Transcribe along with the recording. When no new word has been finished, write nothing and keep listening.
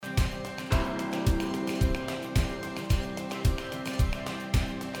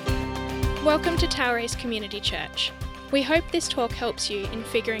Welcome to Taurus Community Church. We hope this talk helps you in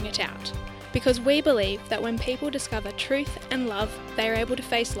figuring it out, because we believe that when people discover truth and love, they are able to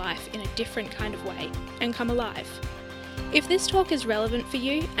face life in a different kind of way and come alive. If this talk is relevant for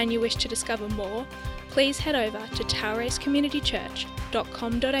you and you wish to discover more, please head over to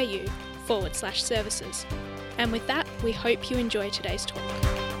tauruscommunitychurch.com.au/services. And with that, we hope you enjoy today's talk.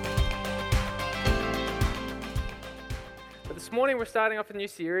 This morning we're starting off a new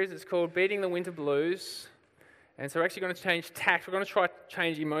series. It's called Beating the Winter Blues. And so we're actually going to change tact. We're going to try to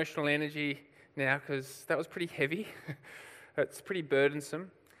change emotional energy now because that was pretty heavy. It's pretty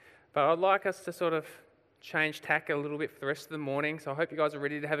burdensome. But I'd like us to sort of change tack a little bit for the rest of the morning. So I hope you guys are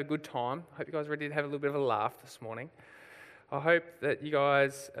ready to have a good time. I hope you guys are ready to have a little bit of a laugh this morning. I hope that you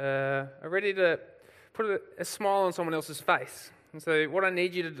guys are ready to put a smile on someone else's face. And so what I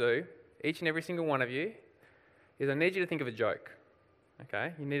need you to do, each and every single one of you, is I need you to think of a joke.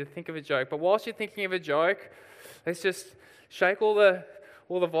 Okay? You need to think of a joke. But whilst you're thinking of a joke, let's just shake all the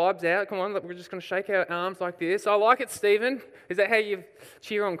vibes out. Come on, we're just going to shake our arms like this. I like it, Stephen. Is that how you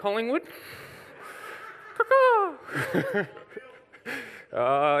cheer on Collingwood?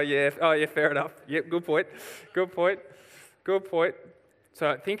 Oh yeah, fair enough. Yep, good point.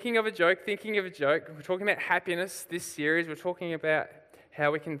 So thinking of a joke. We're talking about happiness this series. We're talking about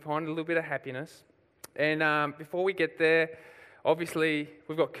how we can find a little bit of happiness. And before we get there, obviously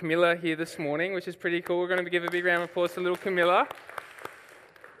we've got Camilla here this morning, which is pretty cool. We're going to give a big round of applause to little Camilla.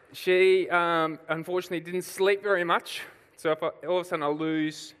 She unfortunately didn't sleep very much, so if all of a sudden I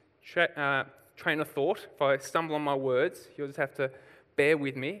lose train of thought, if I stumble on my words, you'll just have to bear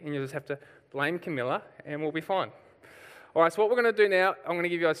with me, and you'll just have to blame Camilla, and we'll be fine. All right, so what we're going to do now, I'm going to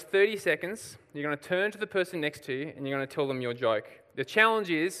give you guys 30 seconds. You're going to turn to the person next to you, and you're going to tell them your joke. The challenge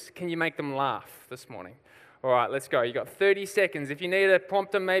is, can you make them laugh this morning? All right, let's go. You've got 30 seconds. If you need a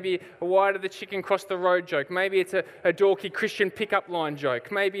prompter, maybe a why did the chicken cross the road joke. Maybe it's a dorky Christian pickup line joke.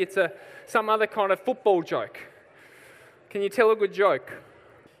 Maybe it's some other kind of football joke. Can you tell a good joke?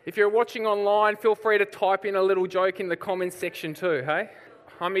 If you're watching online, feel free to type in a little joke in the comments section too, hey?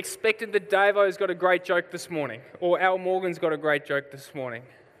 I'm expecting that Davo's got a great joke this morning, or Al Morgan's got a great joke this morning.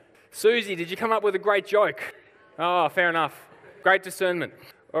 Susie, did you come up with a great joke? Oh, fair enough. Great discernment.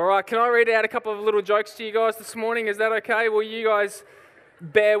 All right, can I read out a couple of little jokes to you guys this morning? Is that okay? Will you guys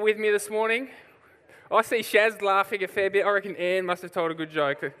bear with me this morning? I see Shaz laughing a fair bit. I reckon Anne must have told a good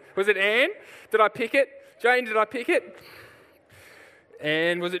joke. Was it Anne? Did I pick it? Jane, did I pick it?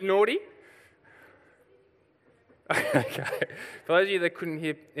 And was it naughty? Okay. For those of you that couldn't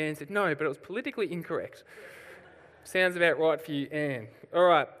hear, Anne said no, but it was politically incorrect. Sounds about right for you, Anne. All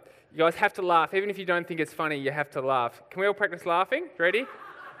right. You guys have to laugh. Even if you don't think it's funny, you have to laugh. Can we all practice laughing? Ready?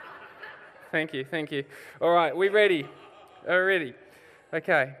 Thank you. All right, we ready? Ready.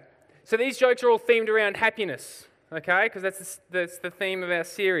 Okay. So these jokes are all themed around happiness, okay? Because that's the theme of our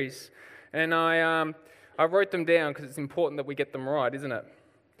series. And I wrote them down because it's important that we get them right, isn't it?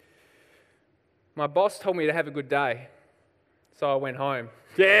 My boss told me to have a good day, so I went home.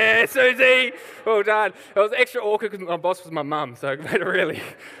 Yeah, Susie! Well done. It was extra awkward because my boss was my mum, so it made it really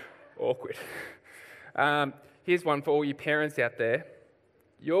awkward. Here's one for all you parents out there.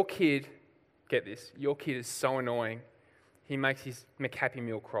 Your kid, get this, your kid is so annoying, he makes his McHappy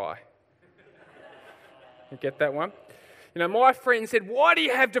Meal cry. You get that one? You know, my friend said, why do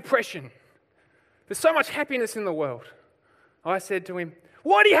you have depression? There's so much happiness in the world. I said to him,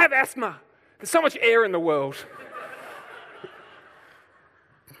 why do you have asthma? There's so much air in the world.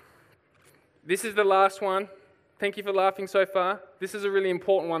 This is the last one. Thank you for laughing so far. This is a really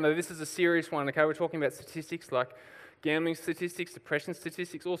important one, though. This is a serious one, okay? We're talking about statistics like gambling statistics, depression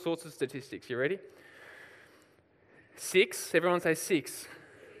statistics, all sorts of statistics. You ready? 6. Everyone say 6.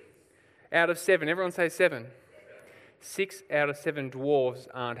 Out of 7. Everyone say 7. 6 out of 7 dwarves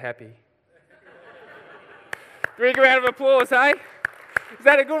aren't happy. Big round of applause, hey? Is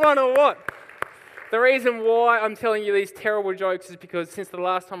that a good one or what? The reason why I'm telling you these terrible jokes is because since the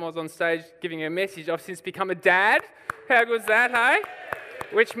last time I was on stage giving a message, I've since become a dad. How good's that, hey?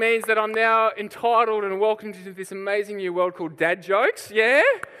 Which means that I'm now entitled and welcomed into this amazing new world called dad jokes, yeah?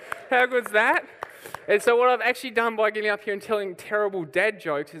 How good's that? And so what I've actually done by getting up here and telling terrible dad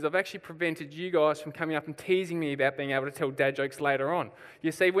jokes is I've actually prevented you guys from coming up and teasing me about being able to tell dad jokes later on.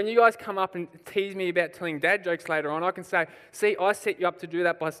 You see, when you guys come up and tease me about telling dad jokes later on, I can say, see, I set you up to do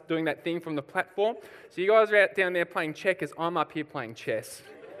that by doing that thing from the platform. So you guys are out down there playing checkers, I'm up here playing chess.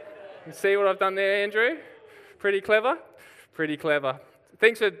 You see what I've done there, Andrew? Pretty clever? Pretty clever.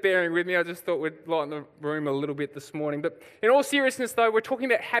 Thanks for bearing with me. I just thought we'd lighten the room a little bit this morning. But in all seriousness, though, we're talking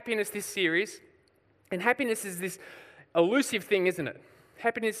about happiness this series. And happiness is this elusive thing, isn't it?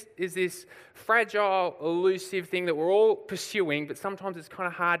 Happiness is this fragile, elusive thing that we're all pursuing, but sometimes it's kind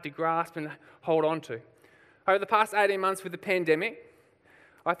of hard to grasp and hold on to. Over the past 18 months with the pandemic,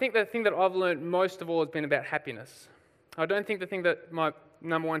 I think the thing that I've learned most of all has been about happiness. I don't think the thing that my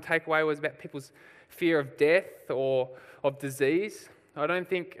number one takeaway was about people's fear of death or of disease. I don't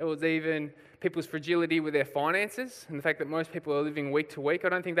think it was even people's fragility with their finances and the fact that most people are living week to week. I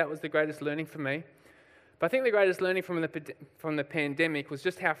don't think that was the greatest learning for me. But I think the greatest learning from the pandemic was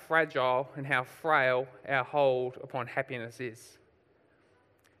just how fragile and how frail our hold upon happiness is.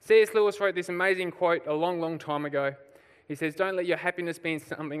 C.S. Lewis wrote this amazing quote a long, long time ago. He says, "Don't let your happiness be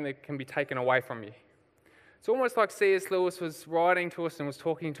something that can be taken away from you." It's almost like C.S. Lewis was writing to us and was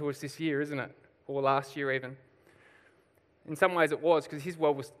talking to us this year, isn't it? Or last year even. In some ways it was, because his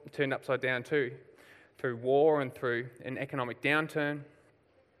world was turned upside down too, through war and through an economic downturn.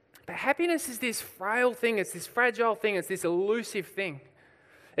 But happiness is this frail thing, it's this fragile thing, it's this elusive thing.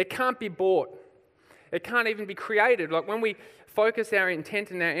 It can't be bought. It can't even be created. Like when we focus our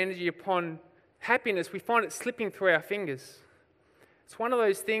intent and our energy upon happiness, we find it slipping through our fingers. It's one of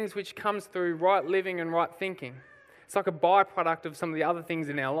those things which comes through right living and right thinking. It's like a byproduct of some of the other things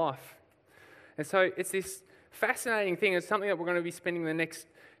in our life. And so it's this fascinating thing. It's something that we're going to be spending the next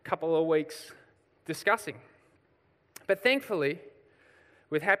couple of weeks discussing. But thankfully,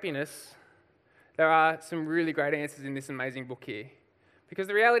 with happiness, there are some really great answers in this amazing book here. Because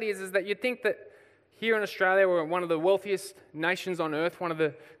the reality is that you'd think that here in Australia, we're one of the wealthiest nations on earth, one of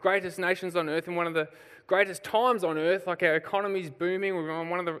the greatest nations on earth, and one of the greatest times on earth. Like our economy's booming, we're on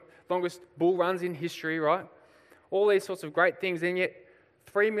one of the longest bull runs in history, right? All these sorts of great things, and yet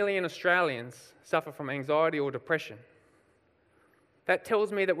 3 million Australians suffer from anxiety or depression. That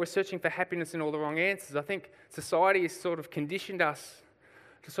tells me that we're searching for happiness in all the wrong answers. I think society has sort of conditioned us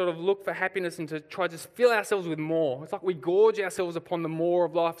to sort of look for happiness and to try to just fill ourselves with more. It's like we gorge ourselves upon the more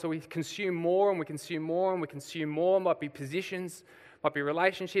of life, so we consume more and we consume more and we consume more. It might be positions, it might be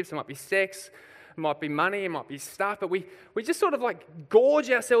relationships, it might be sex, it might be money, it might be stuff, but we just sort of like gorge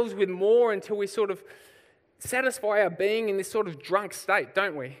ourselves with more until we sort of satisfy our being in this sort of drunk state,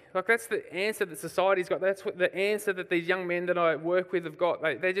 don't we? Like that's the answer that society's got. That's what the answer that these young men that I work with have got.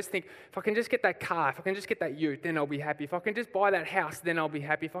 They just think, if I can just get that car, if I can just get that ute, then I'll be happy. If I can just buy that house, then I'll be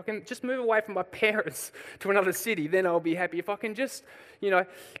happy. If I can just move away from my parents to another city, then I'll be happy. If I can just,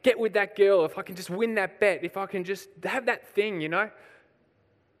 get with that girl, if I can just win that bet, if I can just have that thing,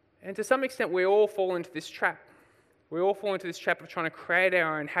 And to some extent, we all fall into this trap. We all fall into this trap of trying to create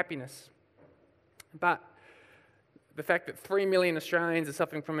our own happiness. But the fact that 3 million Australians are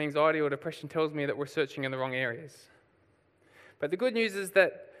suffering from anxiety or depression tells me that we're searching in the wrong areas. But the good news is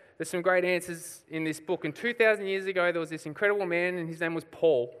that there's some great answers in this book. And 2,000 years ago, there was this incredible man, and his name was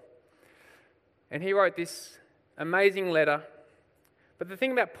Paul. And he wrote this amazing letter. But the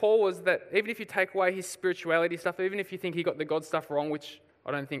thing about Paul was that even if you take away his spirituality stuff, even if you think he got the God stuff wrong, which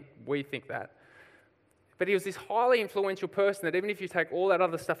I don't think we think that, but he was this highly influential person that even if you take all that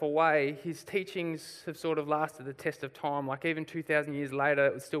other stuff away, his teachings have sort of lasted the test of time. Like even 2,000 years later,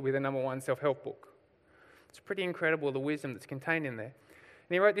 it would still be the number one self-help book. It's pretty incredible, the wisdom that's contained in there.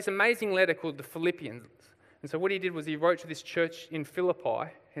 And he wrote this amazing letter called the Philippians. And so what he did was he wrote to this church in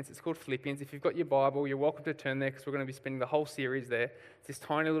Philippi, hence it's called Philippians. If you've got your Bible, you're welcome to turn there because we're going to be spending the whole series there. It's this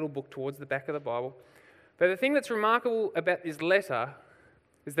tiny little book towards the back of the Bible. But the thing that's remarkable about this letter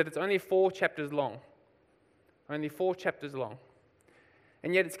is that it's only 4 chapters long. Only 4 chapters long.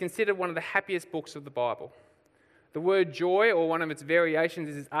 And yet it's considered one of the happiest books of the Bible. The word joy, or one of its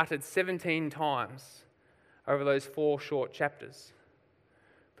variations, is uttered 17 times over those 4 short chapters.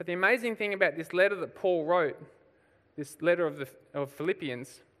 But the amazing thing about this letter that Paul wrote, this letter of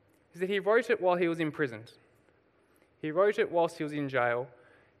Philippians, is that he wrote it while he was imprisoned. He wrote it whilst he was in jail.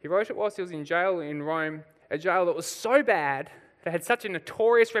 He wrote it whilst he was in jail in Rome, a jail that was so bad, that had such a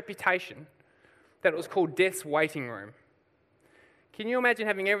notorious reputation, that it was called Death's Waiting Room. Can you imagine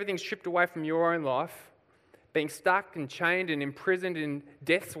having everything stripped away from your own life, being stuck and chained and imprisoned in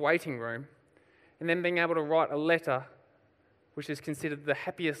Death's Waiting Room, and then being able to write a letter which is considered the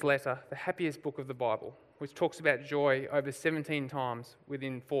happiest letter, the happiest book of the Bible, which talks about joy over 17 times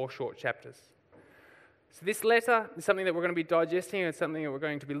within 4 short chapters. So this letter is something that we're going to be digesting, and it's something that we're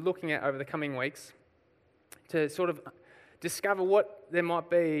going to be looking at over the coming weeks to sort of discover what there might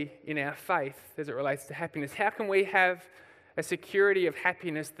be in our faith as it relates to happiness. How can we have a security of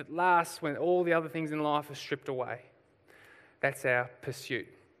happiness that lasts when all the other things in life are stripped away? That's our pursuit.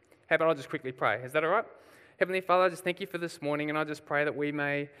 How about I just quickly pray? Is that all right? Heavenly Father, I just thank you for this morning, and I just pray that we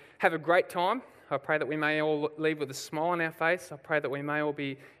may have a great time. I pray that we may all leave with a smile on our face. I pray that we may all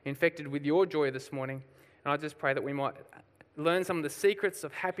be infected with your joy this morning. And I just pray that we might learn some of the secrets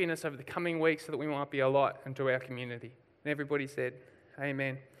of happiness over the coming weeks so that we might be a light unto our community. And everybody said,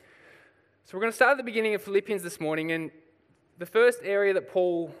 amen. So we're going to start at the beginning of Philippians this morning, and the first area that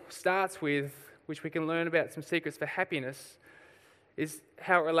Paul starts with, which we can learn about some secrets for happiness, is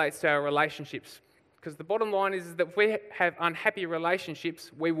how it relates to our relationships. Because the bottom line is that if we have unhappy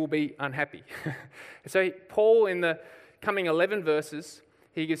relationships, we will be unhappy. So Paul, in the coming 11 verses,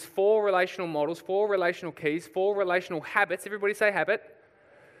 he gives 4 relational models, 4 relational keys, 4 relational habits. Everybody say habit.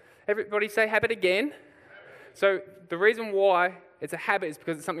 Everybody say habit again. So the reason why it's a habit is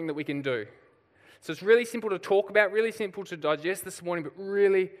because it's something that we can do. So it's really simple to talk about, really simple to digest this morning, but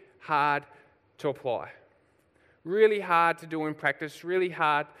really hard to apply. Really hard to do in practice, really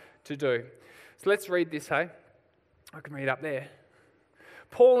hard to do. So let's read this, hey? I can read up there.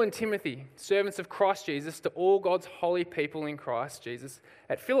 Paul and Timothy, servants of Christ Jesus, to all God's holy people in Christ Jesus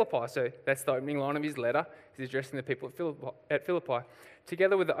at Philippi. So that's the opening line of his letter. He's addressing the people at Philippi,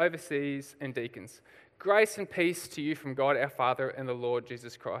 together with the overseers and deacons. Grace and peace to you from God our Father and the Lord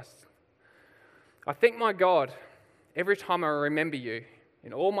Jesus Christ. I thank my God every time I remember you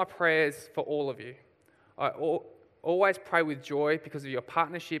in all my prayers for all of you. I always pray with joy because of your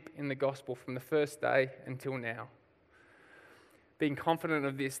partnership in the gospel from the first day until now. Being confident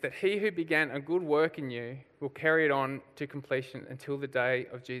of this, that he who began a good work in you will carry it on to completion until the day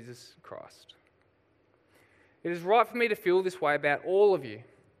of Jesus Christ. It is right for me to feel this way about all of you,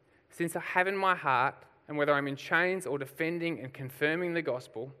 since I have in my heart, and whether I'm in chains or defending and confirming the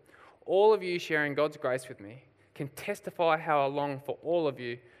gospel, all of you sharing God's grace with me can testify how I long for all of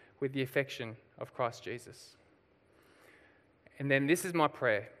you with the affection of Christ Jesus. And then this is my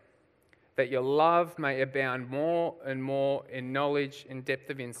prayer, that your love may abound more and more in knowledge and depth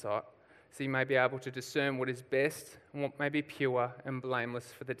of insight, so you may be able to discern what is best and what may be pure and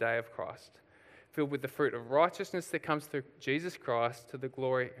blameless for the day of Christ, filled with the fruit of righteousness that comes through Jesus Christ to the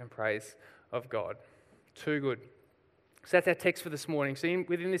glory and praise of God. Too good. So that's our text for this morning. So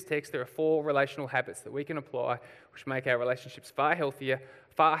within this text, there are 4 relational habits that we can apply, which make our relationships far healthier,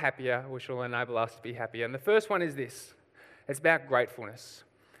 far happier, which will enable us to be happier. And the first one is this. It's about gratefulness.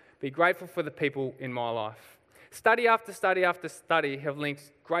 Be grateful for the people in my life. Study after study after study have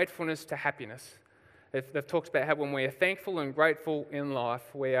linked gratefulness to happiness. They've talked about how when we are thankful and grateful in life,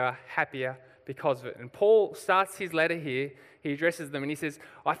 we are happier because of it. And Paul starts his letter here. He addresses them and he says,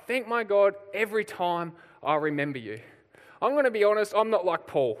 I thank my God every time I remember you. I'm going to be honest, I'm not like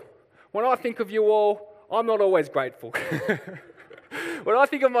Paul. When I think of you all, I'm not always grateful. When I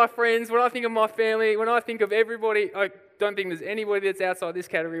think of my friends, when I think of my family, when I think of everybody, I don't think there's anybody that's outside this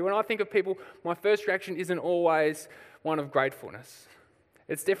category. When I think of people, my first reaction isn't always one of gratefulness.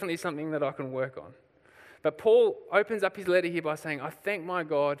 It's definitely something that I can work on. But Paul opens up his letter here by saying, I thank my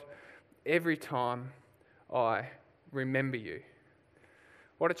God every time I remember you.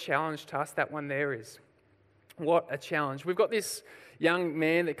 What a challenge to us that one there is. What a challenge. We've got this young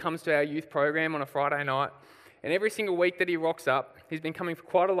man that comes to our youth program on a Friday night, and every single week that he rocks up, he's been coming for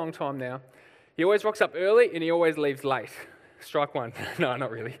quite a long time now, he always rocks up early and he always leaves late. Strike one. No,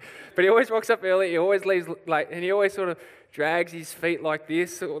 not really. But he always rocks up early, he always leaves late, and he always sort of drags his feet like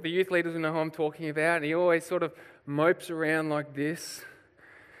this. The youth leaders will know who I'm talking about, and he always sort of mopes around like this.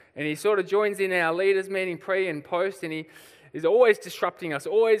 And he sort of joins in our leaders meeting pre and post, and he is always disrupting us,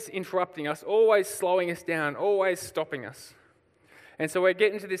 always interrupting us, always slowing us down, always stopping us. And so we're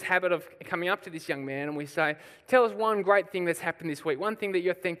getting to this habit of coming up to this young man and we say, tell us one great thing that's happened this week, one thing that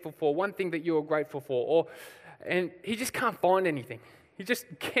you're thankful for, one thing that you're grateful for. And he just can't find anything. He just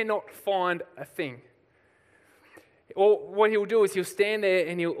cannot find a thing. Or what he'll do is he'll stand there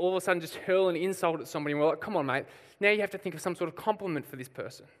and he'll all of a sudden just hurl an insult at somebody. And we're like, come on, mate. Now you have to think of some sort of compliment for this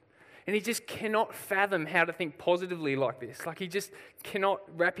person. And he just cannot fathom how to think positively like this. Like he just cannot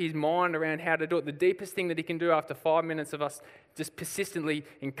wrap his mind around how to do it. The deepest thing that he can do after 5 minutes of us just persistently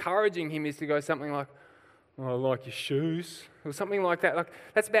encouraging him is to go something like, oh, I like your shoes, or something like that. Like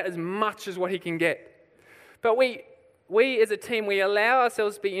that's about as much as what he can get. But we as a team, we allow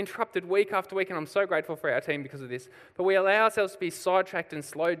ourselves to be interrupted week after week, and I'm so grateful for our team because of this, but we allow ourselves to be sidetracked and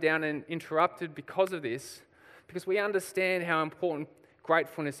slowed down and interrupted because of this, because we understand how important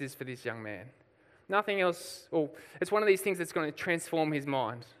gratefulness is for this young man. Nothing else, it's one of these things that's going to transform his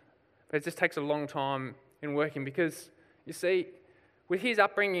mind. But it just takes a long time in working because, you see, with his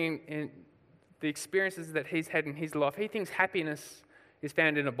upbringing and the experiences that he's had in his life, he thinks happiness is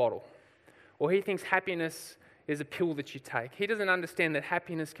found in a bottle. Or he thinks happiness is a pill that you take. He doesn't understand that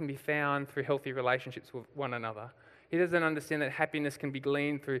happiness can be found through healthy relationships with one another. He doesn't understand that happiness can be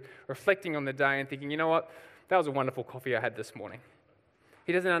gleaned through reflecting on the day and thinking, you know what, that was a wonderful coffee I had this morning.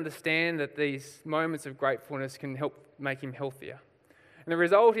 He doesn't understand that these moments of gratefulness can help make him healthier. And the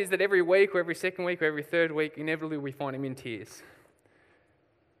result is that every week or every second week or every third week, inevitably we find him in tears.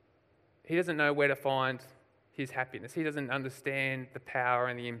 He doesn't know where to find his happiness. He doesn't understand the power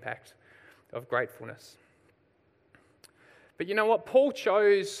and the impact of gratefulness. But you know what? Paul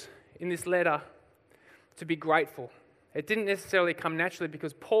chose in this letter to be grateful. It didn't necessarily come naturally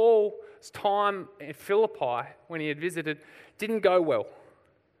because Paul's time at Philippi, when he had visited, didn't go well.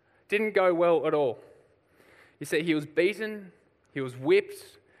 Didn't go well at all. You see, he was beaten, he was whipped,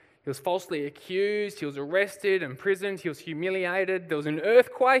 he was falsely accused, he was arrested, imprisoned, he was humiliated, there was an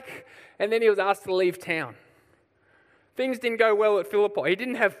earthquake, and then he was asked to leave town. Things didn't go well at Philippi. He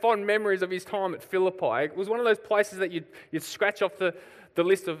didn't have fond memories of his time at Philippi. It was one of those places that you'd scratch off the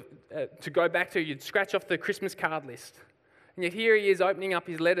list of to go back to. You'd scratch off the Christmas card list. And yet here he is opening up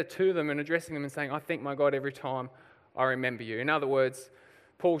his letter to them and addressing them and saying, I thank my God every time I remember you. In other words,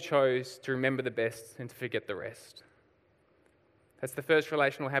 Paul chose to remember the best and to forget the rest. That's the first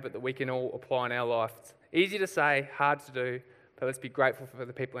relational habit that we can all apply in our life. It's easy to say, hard to do, but let's be grateful for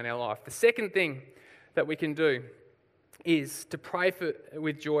the people in our life. The second thing that we can do is to pray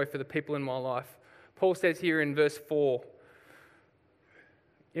with joy for the people in my life. Paul says here in verse 4,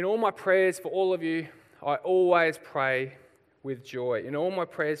 in all my prayers for all of you, I always pray with joy. In all my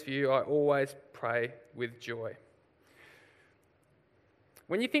prayers for you, I always pray with joy.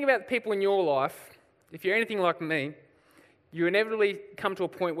 When you think about the people in your life, if you're anything like me, you inevitably come to a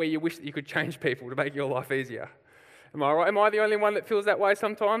point where you wish that you could change people to make your life easier. Am I right? Am I the only one that feels that way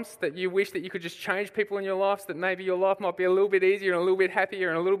sometimes? That you wish that you could just change people in your life, so that maybe your life might be a little bit easier and a little bit happier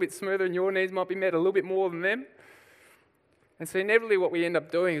and a little bit smoother and your needs might be met a little bit more than them? And so inevitably what we end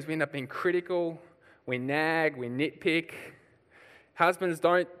up doing is we end up being critical, we nag, we nitpick. Husbands,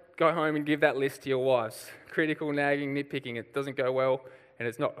 don't go home and give that list to your wives. Critical, nagging, nitpicking, it doesn't go well and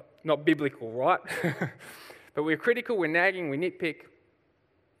it's not biblical, right? But we're critical, we're nagging, we nitpick.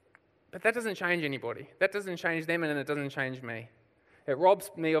 But that doesn't change anybody. That doesn't change them and it doesn't change me. It robs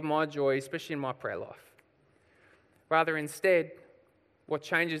me of my joy, especially in my prayer life. Rather, instead, what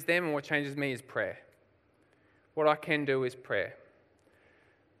changes them and what changes me is prayer. What I can do is prayer.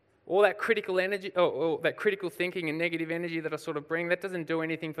 All that critical energy, that critical thinking and negative energy that I sort of bring, that doesn't do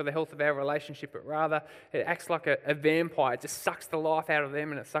anything for the health of our relationship, but rather it acts like a vampire. It just sucks the life out of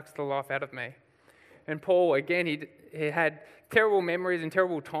them and it sucks the life out of me. And Paul, again, he had terrible memories and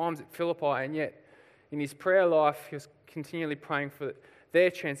terrible times at Philippi, and yet in his prayer life, he was continually praying for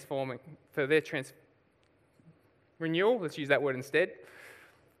their renewal, let's use that word instead,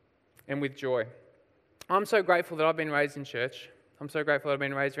 and with joy. I'm so grateful that I've been raised in church. I'm so grateful that I've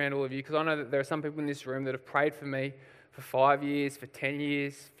been raised around all of you, because I know that there are some people in this room that have prayed for me for 5 years, for 10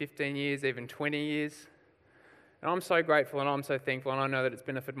 years, 15 years, even 20 years. And I'm so grateful and I'm so thankful, and I know that it's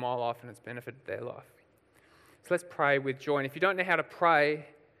benefited my life and it's benefited their life. So let's pray with joy. And if you don't know how to pray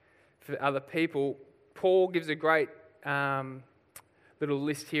for other people, Paul gives a great little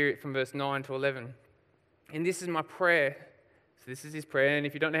list here from verse 9 to 11. And this is my prayer. So this is his prayer. And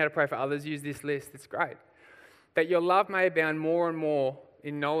if you don't know how to pray for others, use this list. It's great. That your love may abound more and more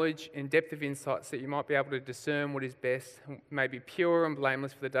in knowledge and depth of insight, so that you might be able to discern what is best, and may be pure and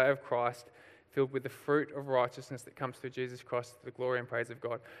blameless for the day of Christ, filled with the fruit of righteousness that comes through Jesus Christ to the glory and praise of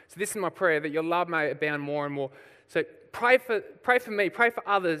God. So this is my prayer, that your love may abound more and more. So pray for me, pray for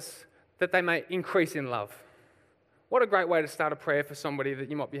others, that they may increase in love. What a great way to start a prayer for somebody that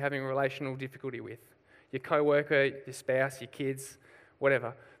you might be having a relational difficulty with. Your co-worker, your spouse, your kids,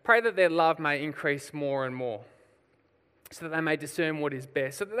 whatever. Pray that their love may increase more and more, so that they may discern what is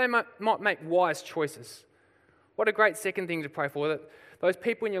best, so that they might make wise choices. What a great second thing to pray for, that those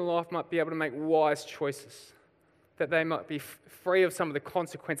people in your life might be able to make wise choices, that they might be free of some of the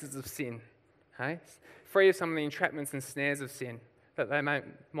consequences of sin, free of some of the entrapments and snares of sin, that they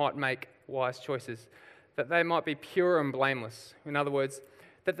might make wise choices, that they might be pure and blameless. In other words,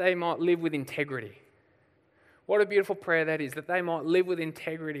 that they might live with integrity. What a beautiful prayer that is, that they might live with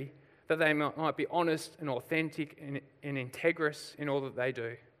integrity, that they might be honest and authentic and integrous in all that they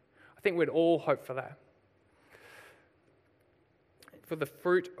do. I think we'd all hope for that. For the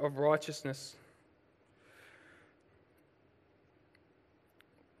fruit of righteousness,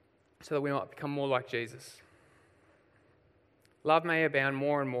 so that we might become more like Jesus. Love may abound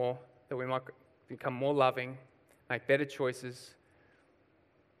more and more, that we might become more loving, make better choices,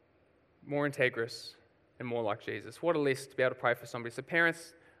 more integrous, and more like Jesus. What a list to be able to pray for somebody. So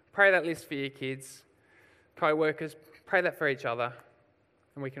parents, pray that list for your kids. Co-workers, pray that for each other.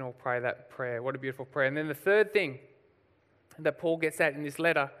 And we can all pray that prayer. What a beautiful prayer. And then the third thing that Paul gets at in this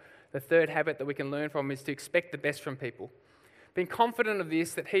letter, the third habit that we can learn from, is to expect the best from people. being confident of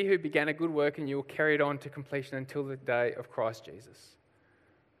this, that he who began a good work in you will carry it on to completion until the day of Christ Jesus.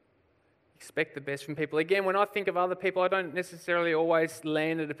 Expect the best from people. Again, when I think of other people, I don't necessarily always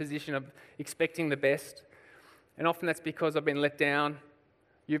land at a position of expecting the best. And often that's because I've been let down.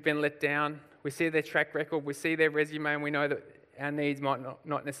 You've been let down. We see their track record, we see their resume, and we know that our needs might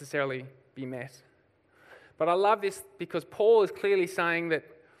not necessarily be met. But I love this because Paul is clearly saying that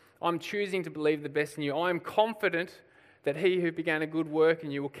I'm choosing to believe the best in you. I am confident that he who began a good work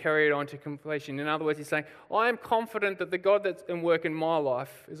in you will carry it on to completion. In other words, he's saying, I am confident that the God that's at work in my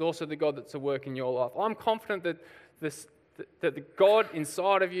life is also the God that's at work in your life. I'm confident that the God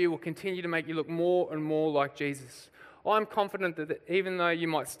inside of you will continue to make you look more and more like Jesus. I'm confident that even though you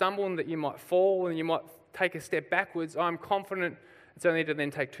might stumble and that you might fall and you might take a step backwards, I'm confident it's only to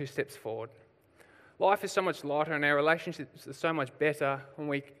then take 2 steps forward. Life is so much lighter and our relationships are so much better when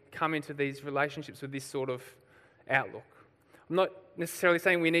we come into these relationships with this sort of outlook. I'm not necessarily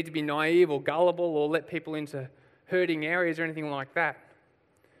saying we need to be naive or gullible or let people into hurting areas or anything like that.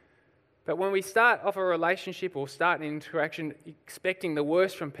 But when we start off a relationship or start an interaction expecting the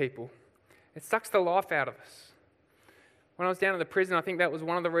worst from people, it sucks the life out of us. When I was down at the prison, I think that was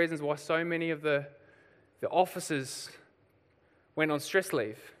one of the reasons why so many of the officers went on stress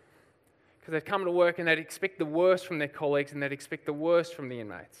leave. Because they'd come to work and they'd expect the worst from their colleagues and they'd expect the worst from the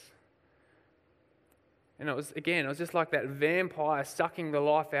inmates. And it was just like that vampire sucking the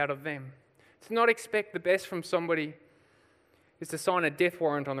life out of them. To not expect the best from somebody is to sign a death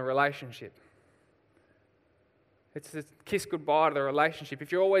warrant on the relationship. It's to kiss goodbye to the relationship.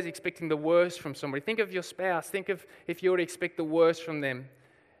 If you're always expecting the worst from somebody, think of your spouse. Think of if you were to expect the worst from them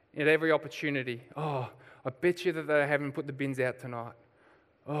at every opportunity. Oh, I bet you that they haven't put the bins out tonight.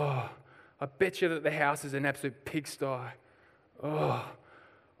 Oh, I bet you that the house is an absolute pigsty. Oh,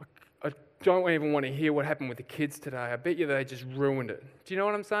 I don't even want to hear what happened with the kids today. I bet you they just ruined it. Do you know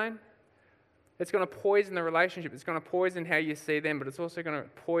what I'm saying? It's going to poison the relationship. It's going to poison how you see them, but it's also going to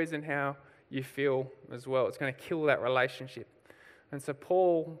poison how you feel as well. It's going to kill that relationship. And so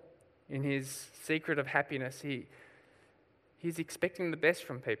Paul, in his secret of happiness, he's expecting the best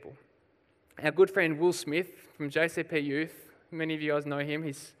from people. Our good friend Will Smith from JCP Youth, many of you guys know him.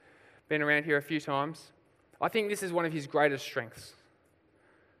 He's been around here a few times. I think this is one of his greatest strengths.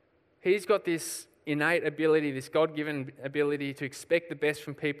 He's got this innate ability, this God-given ability to expect the best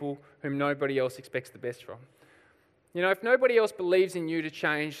from people whom nobody else expects the best from. You know, if nobody else believes in you to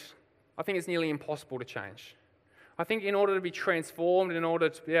change, I think it's nearly impossible to change. I think in order to be transformed, in order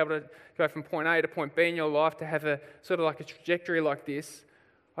to be able to go from point A to point B in your life, to have a sort of like a trajectory like this,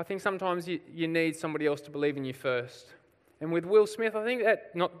 I think sometimes you need somebody else to believe in you first. And with Will Smith, I think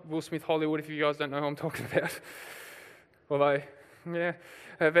that, not Will Smith Hollywood, if you guys don't know who I'm talking about, although, yeah,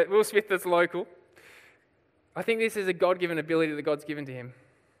 but Will Smith that's local, I think this is a God-given ability that God's given to him.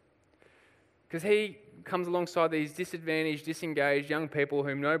 Because he comes alongside these disadvantaged, disengaged young people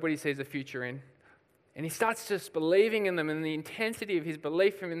whom nobody sees a future in. And he starts just believing in them, and the intensity of his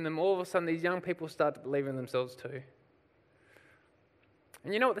belief in them, all of a sudden these young people start to believe in themselves too.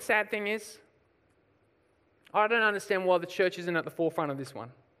 And you know what the sad thing is? I don't understand why the church isn't at the forefront of this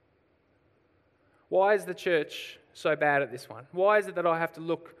one. Why is the church so bad at this one? Why is it that I have to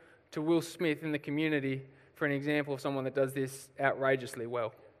look to Will Smith in the community for an example of someone that does this outrageously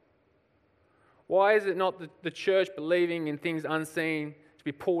well? Why is it not the church believing in things unseen to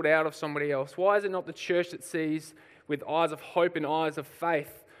be pulled out of somebody else? Why is it not the church that sees with eyes of hope and eyes of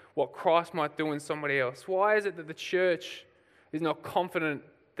faith what Christ might do in somebody else? Why is it that the church is not confident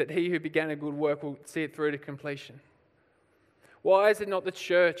that he who began a good work will see it through to completion? Why is it not the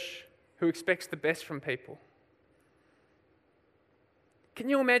church who expects the best from people? Can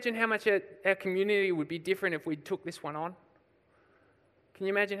you imagine how much our community would be different if we took this one on? Can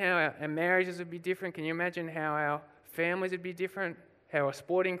you imagine how our marriages would be different? Can you imagine how our families would be different? How our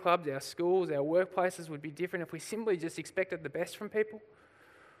sporting clubs, our schools, our workplaces would be different if we simply just expected the best from people?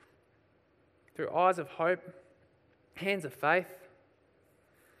 Through eyes of hope, hands of faith.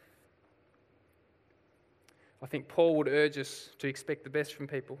 I think Paul would urge us to expect the best from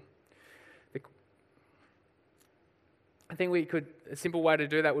people. I think a simple way to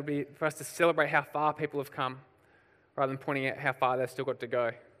do that would be for us to celebrate how far people have come rather than pointing out how far they've still got to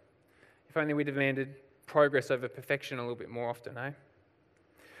go. If only we demanded progress over perfection a little bit more often, eh?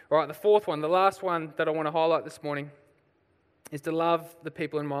 All right, the fourth one, the last one that I want to highlight this morning is to love the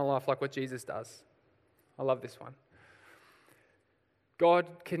people in my life like what Jesus does. I love this one. God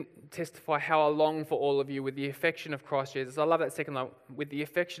can testify how I long for all of you with the affection of Christ Jesus. I love that second line, with the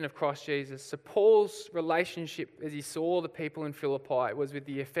affection of Christ Jesus. So Paul's relationship as he saw the people in Philippi was with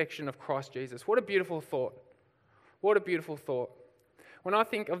the affection of Christ Jesus. What a beautiful thought. What a beautiful thought. When I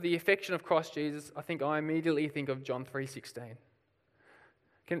think of the affection of Christ Jesus, I immediately think of John 3:16.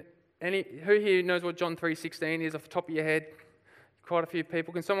 Who here knows what John 3:16 is off the top of your head? Quite a few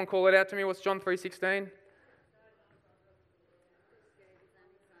people. Can someone call it out to me? What's John 3:16?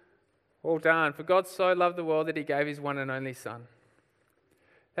 Well done. For God so loved the world that he gave his one and only Son.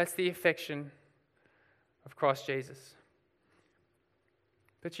 That's the affection of Christ Jesus.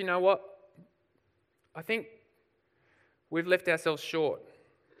 But you know what? I think we've left ourselves short.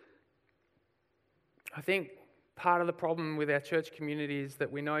 I think part of the problem with our church community is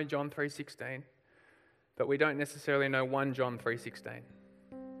that we know John 3:16, but we don't necessarily know 1 John 3:16.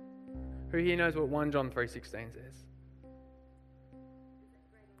 Who here knows what 1 John 3:16 says?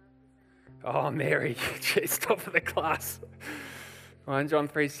 Oh, Mary, she's top of the class. 1 John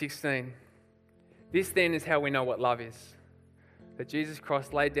 3:16. This then is how we know what love is, that Jesus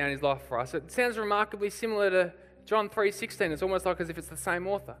Christ laid down his life for us. It sounds remarkably similar to John 3:16. It's almost like as if it's the same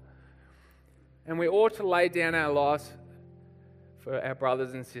author. And we ought to lay down our lives for our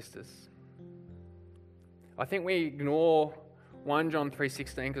brothers and sisters. I think we ignore 1 John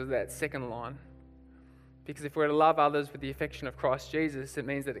 3:16 because of that second line. Because if we're to love others with the affection of Christ Jesus, it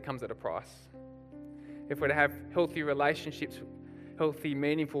means that it comes at a price. If we're to have healthy relationships, healthy,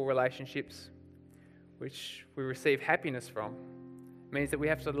 meaningful relationships, which we receive happiness from, it means that we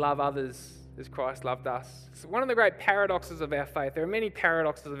have to love others as Christ loved us. It's one of the great paradoxes of our faith. There are many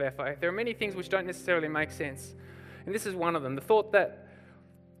paradoxes of our faith. There are many things which don't necessarily make sense. And this is one of them. The thought that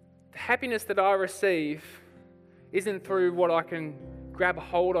the happiness that I receive isn't through what I can grab a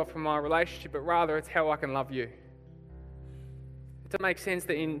hold of from my relationship, but rather it's how I can love you. It makes sense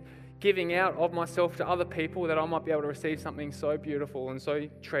that in giving out of myself to other people that I might be able to receive something so beautiful and so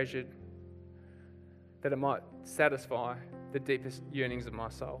treasured that it might satisfy the deepest yearnings of my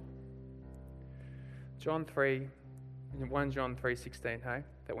soul. 1 John 3:16, hey?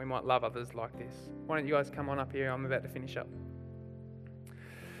 That we might love others like this. Why don't you guys come on up here? I'm about to finish up.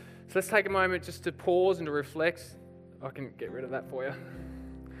 So let's take a moment just to pause and to reflect. I can get rid of that for you.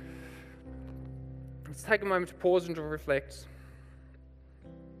 Let's take a moment to pause and to reflect.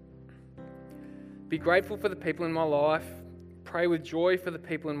 Be grateful for the people in my life. Pray with joy for the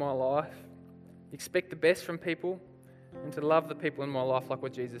people in my life. Expect the best from people and to love the people in my life like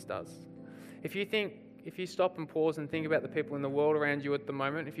what Jesus does. If you stop and pause and think about the people in the world around you at the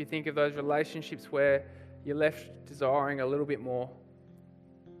moment, if you think of those relationships where you're left desiring a little bit more,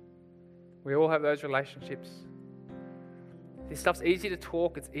 we all have those relationships. This stuff's easy to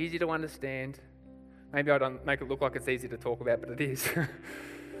talk, it's easy to understand. Maybe I don't make it look like it's easy to talk about, but it is.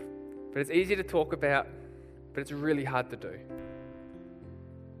 But it's easy to talk about, but it's really hard to do.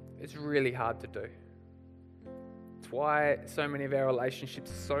 It's really hard to do. It's why so many of our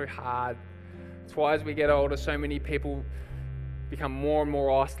relationships are so hard. It's why as we get older, so many people become more and more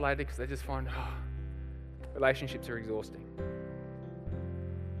isolated because they just find relationships are exhausting.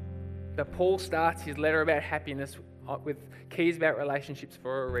 But Paul starts his letter about happiness with keys about relationships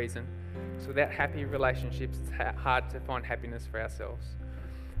for a reason. So without happy relationships, it's hard to find happiness for ourselves.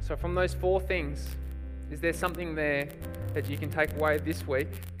 So from those 4 things, is there something there that you can take away this week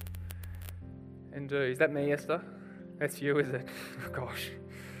and do? Is that me, Esther? That's you, is it? Oh, gosh.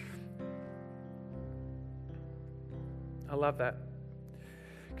 I love that.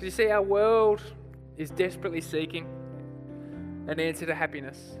 Because you see, our world is desperately seeking an answer to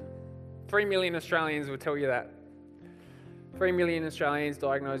happiness. 3 million Australians will tell you that. 3 million Australians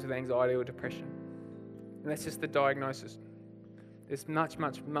diagnosed with anxiety or depression. And that's just the diagnosis. There's much,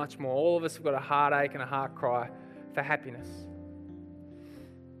 much, much more. All of us have got a heartache and a heart cry for happiness.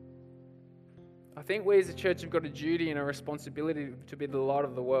 I think we as a church have got a duty and a responsibility to be the light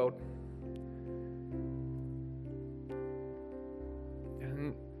of the world.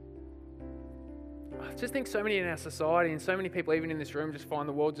 And I just think so many in our society and so many people even in this room just find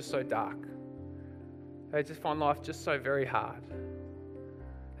the world just so dark. They just find life just so very hard.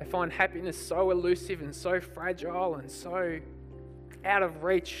 They find happiness so elusive and so fragile and so out of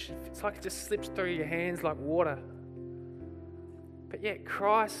reach. It's like it just slips through your hands like water. But yet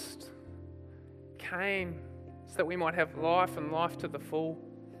Christ came so that we might have life and life to the full.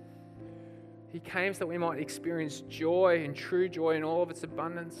 He came so that we might experience joy and true joy in all of its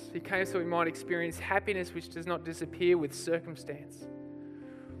abundance. He came so we might experience happiness which does not disappear with circumstance.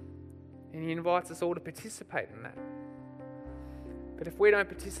 And he invites us all to participate in that. But if we don't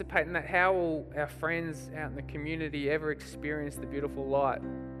participate in that, how will our friends out in the community ever experience the beautiful light?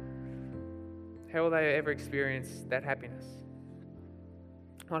 How will they ever experience that happiness?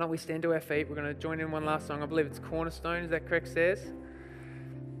 Why don't we stand to our feet? We're going to join in one last song. I believe it's Cornerstone. Is that correct, Says?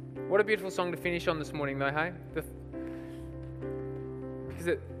 What a beautiful song to finish on this morning, though, hey?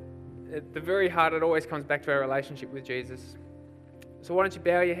 because at the very heart, it always comes back to our relationship with Jesus. So why don't you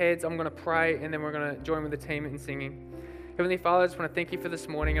bow your heads? I'm going to pray, and then we're going to join with the team in singing. Heavenly Father, I just want to thank you for this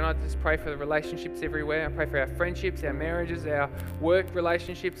morning, and I just pray for the relationships everywhere. I pray for our friendships, our marriages, our work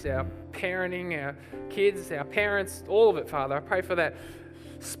relationships, our parenting, our kids, our parents, all of it, Father. I pray for that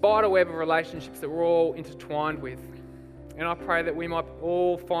spider web of relationships that we're all intertwined with. And I pray that we might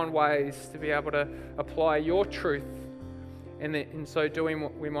all find ways to be able to apply your truth, and that in so doing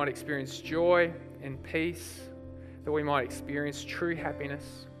we might experience joy and peace, that we might experience true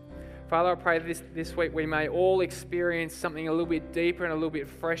happiness. Father, I pray this week we may all experience something a little bit deeper and a little bit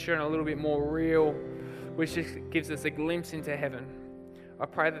fresher and a little bit more real, which just gives us a glimpse into heaven. I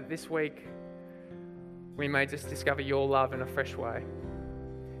pray that this week we may just discover your love in a fresh way.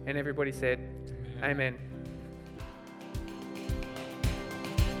 And everybody said, Amen.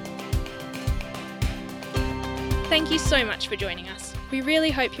 Thank you so much for joining us. We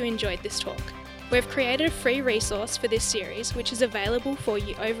really hope you enjoyed this talk. We've created a free resource for this series, which is available for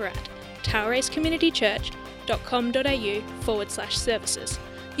you over at toweracecommunitychurch.com.au/services.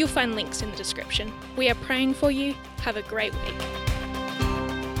 You'll find links in the description. We are praying for you. Have a great week.